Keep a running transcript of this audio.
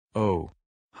Oh.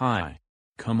 Hi.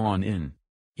 Come on in.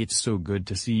 It's so good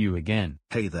to see you again.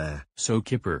 Hey there. So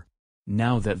Kipper,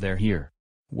 now that they're here,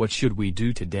 what should we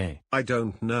do today? I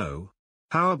don't know.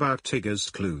 How about Tigger's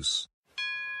clues?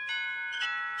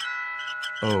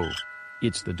 Oh.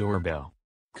 It's the doorbell.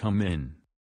 Come in.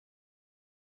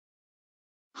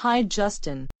 Hi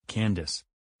Justin. Candace.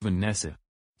 Vanessa.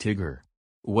 Tigger.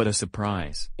 What a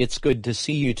surprise. It's good to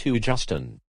see you too,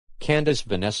 Justin. Candace,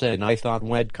 Vanessa and I thought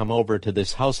we'd come over to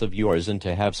this house of yours and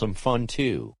to have some fun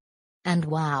too. And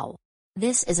wow.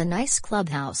 This is a nice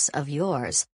clubhouse of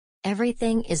yours.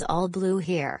 Everything is all blue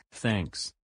here.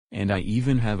 Thanks. And I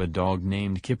even have a dog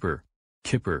named Kipper.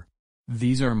 Kipper.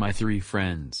 These are my 3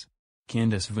 friends.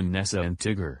 Candace, Vanessa and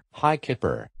Tigger. Hi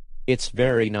Kipper. It's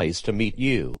very nice to meet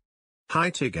you. Hi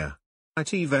Tigger. It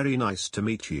very nice to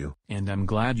meet you. And I'm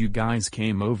glad you guys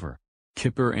came over.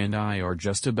 Kipper and I are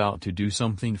just about to do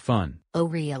something fun. Oh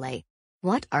really?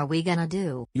 What are we gonna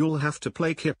do? You'll have to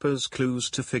play Kipper's clues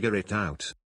to figure it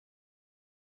out.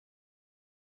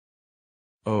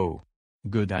 Oh.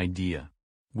 Good idea.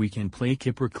 We can play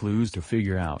Kipper clues to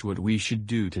figure out what we should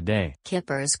do today.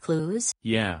 Kipper's clues?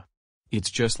 Yeah. It's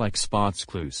just like Spot's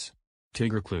clues,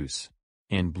 Tigger clues,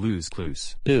 and Blue's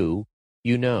clues. Ooh.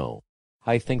 You know.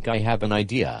 I think I have an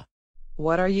idea.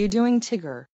 What are you doing,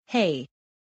 Tigger? Hey.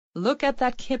 Look at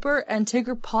that. Kipper and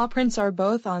Tigger paw prints are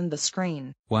both on the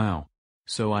screen. Wow.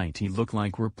 So it look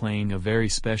like we're playing a very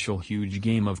special huge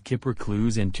game of Kipper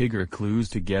clues and Tigger clues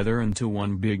together into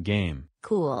one big game.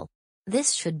 Cool.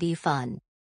 This should be fun.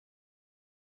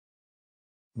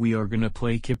 We are gonna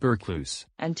play Kipper clues.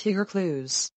 And Tigger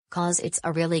clues. 'Cause it's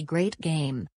a really great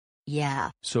game.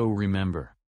 Yeah. So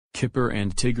remember, Kipper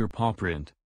and Tigger paw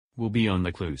print will be on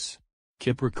the clues.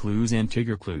 Kipper clues and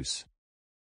Tigger clues.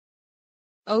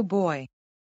 Oh boy.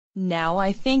 Now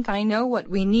I think I know what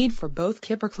we need for both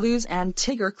Kipper clues and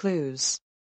Tigger clues.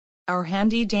 Our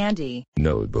handy dandy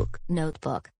notebook.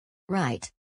 Notebook. Right.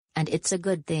 And it's a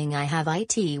good thing I have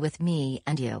IT with me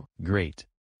and you. Great.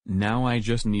 Now I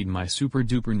just need my super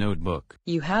duper notebook.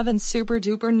 You have a super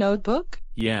duper notebook?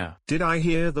 Yeah. Did I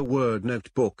hear the word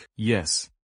notebook? Yes.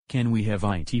 Can we have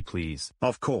IT please?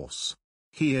 Of course.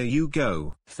 Here you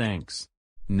go. Thanks.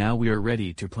 Now we are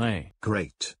ready to play.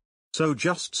 Great. So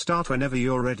just start whenever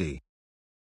you're ready.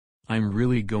 I'm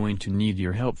really going to need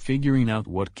your help figuring out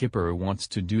what Kipper wants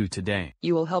to do today.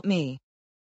 You will help me.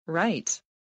 Right.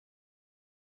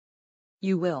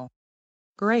 You will.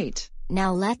 Great.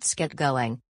 Now let's get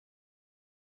going.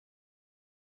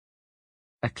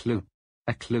 A clue.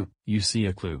 A clue. You see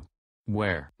a clue.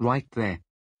 Where? Right there.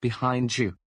 Behind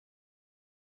you.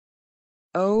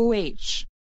 OH.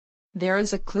 There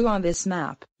is a clue on this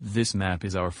map. This map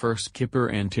is our first Kipper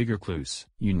and Tigger clues.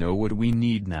 You know what we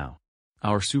need now.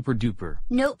 Our super duper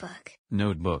Notebook.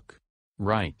 notebook.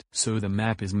 Right. So the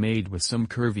map is made with some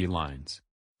curvy lines.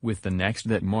 With the next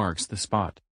that marks the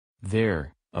spot.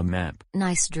 There, a map.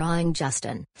 Nice drawing,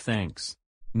 Justin. Thanks.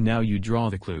 Now you draw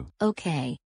the clue.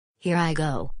 Okay. Here I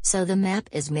go. So the map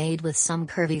is made with some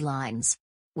curvy lines.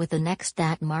 With the next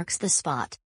that marks the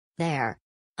spot. There.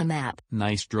 A map.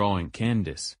 Nice drawing,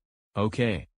 Candace.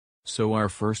 Okay. So our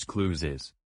first clues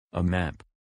is a map.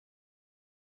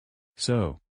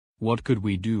 So, what could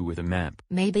we do with a map?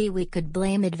 Maybe we could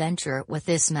blame Adventure with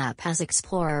this map as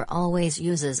Explorer always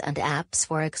uses and apps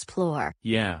for Explore.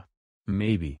 Yeah.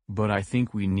 Maybe. But I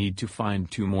think we need to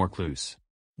find 2 more clues.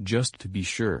 Just to be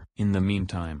sure. In the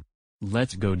meantime,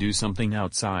 let's go do something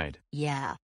outside.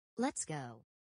 Yeah. Let's go.